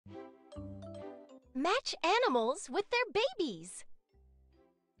Match animals with their babies.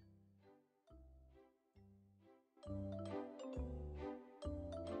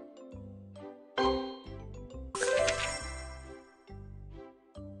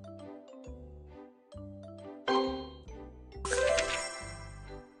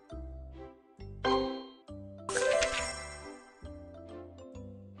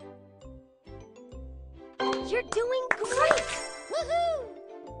 You're doing great! Woohoo!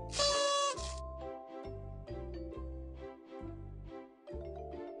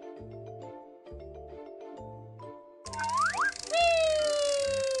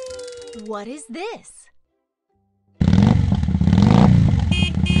 Whee! What is this?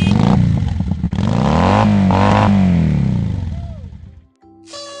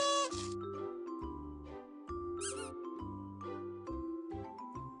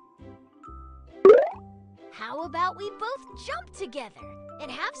 How about we both jump together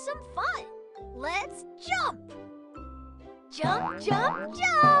and have some fun? Let's jump! Jump, jump,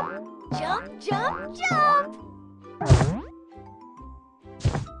 jump! Jump, jump, jump!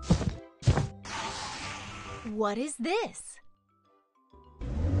 What is this?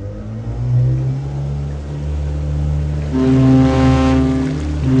 What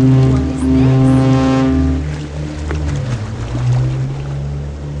is this?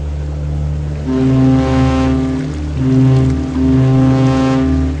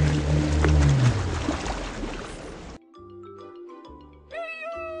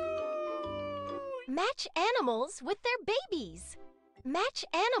 Match animals with their babies. Match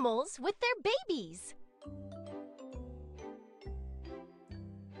animals with their babies.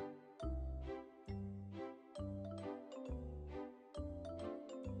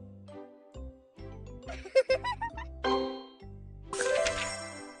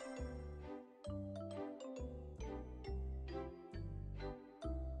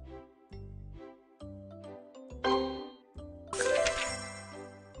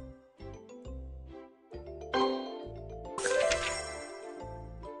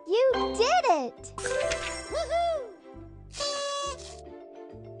 You did it! Woohoo!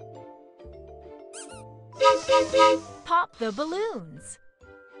 Pop the balloons.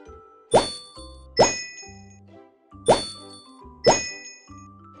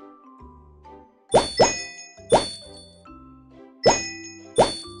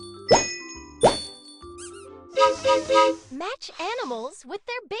 Match animals with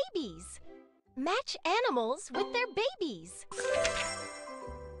their babies. Match animals with their babies.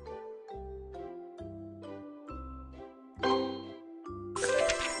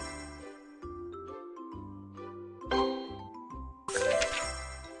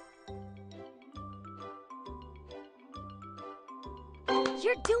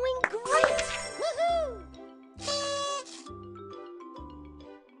 You're doing great! Woohoo!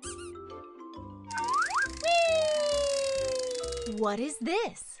 Whee! What is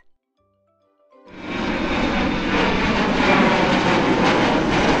this?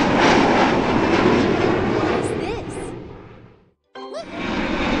 What is this? Woohoo!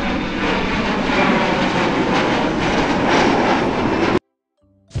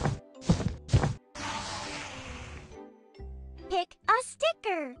 Pick a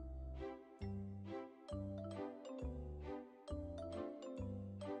sticker.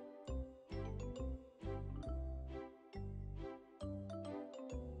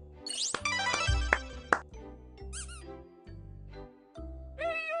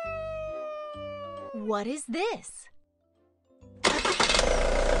 What is this?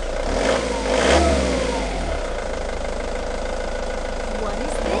 What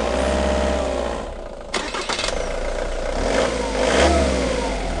is this?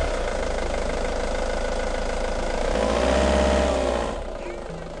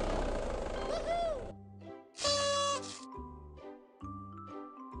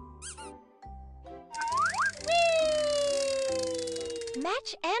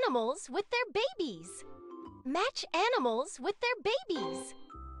 Match animals with their babies. Match animals with their babies.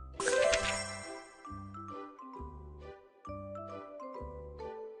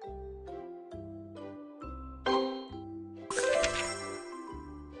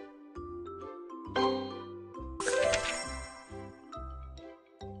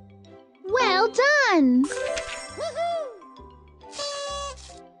 Well done! Woohoo!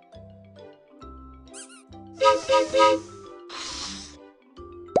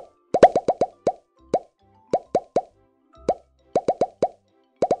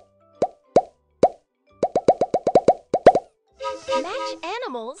 Match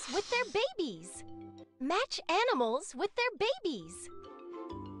animals with their babies. Match animals with their babies.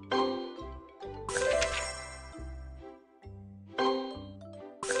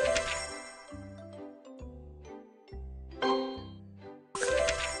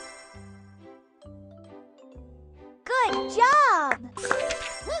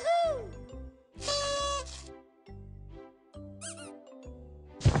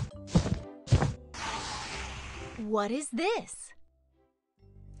 What is this?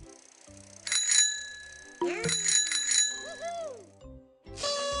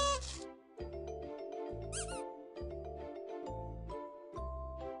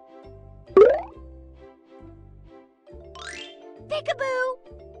 Peekaboo!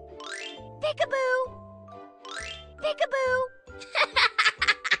 Peekaboo! Peekaboo!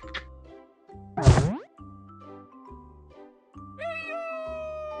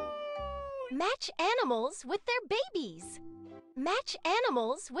 Match animals with their babies. Match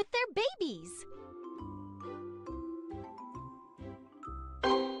animals with their babies.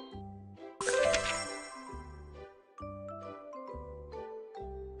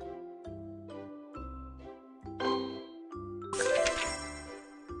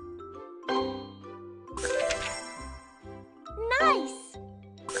 Nice!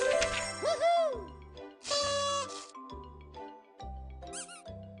 Woohoo!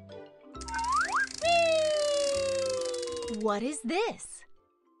 What is this?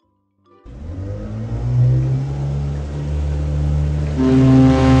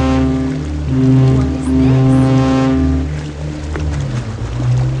 What is this?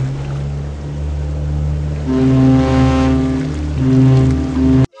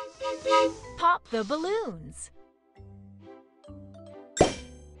 Pop the balloons.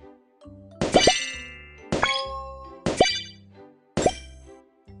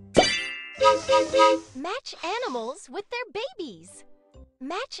 Match animals with their babies.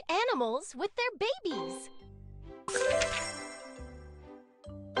 Match animals with their babies.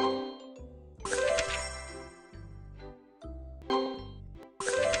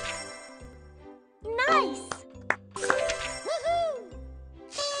 Nice! Woohoo!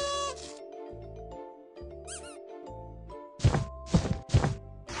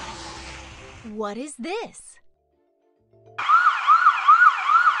 What is this?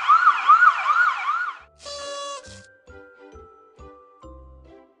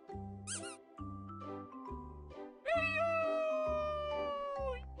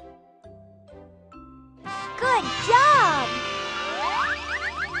 Good job!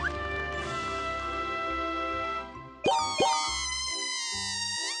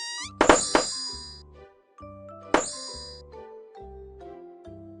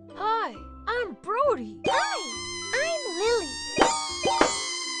 Hi, I'm Brody. Hi, I'm Lily.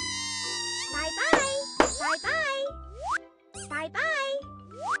 Bye-bye. Bye-bye. Bye-bye.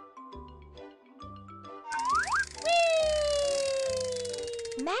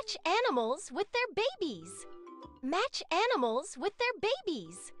 Match animals with their babies. Match animals with their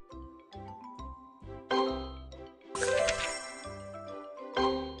babies.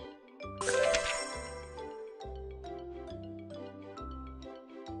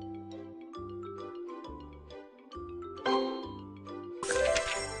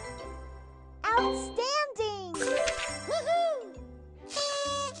 Outstanding! Woohoo!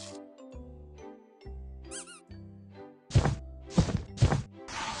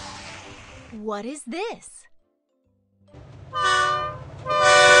 What is this?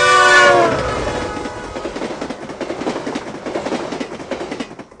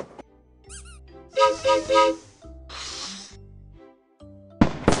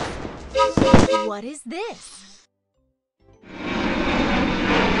 What is this?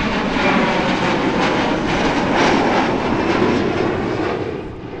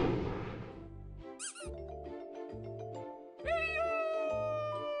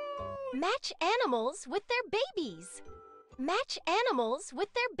 Match animals with their babies. Match animals with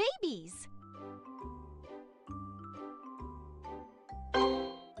their babies.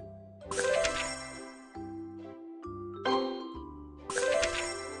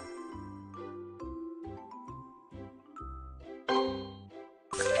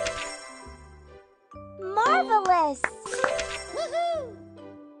 Marvelous! Woohoo!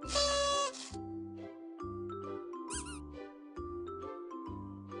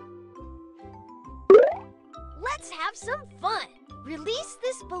 Let's have some fun. Release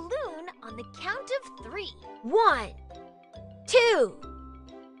this balloon on the count of 3. 1, 2,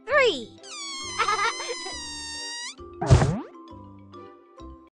 3.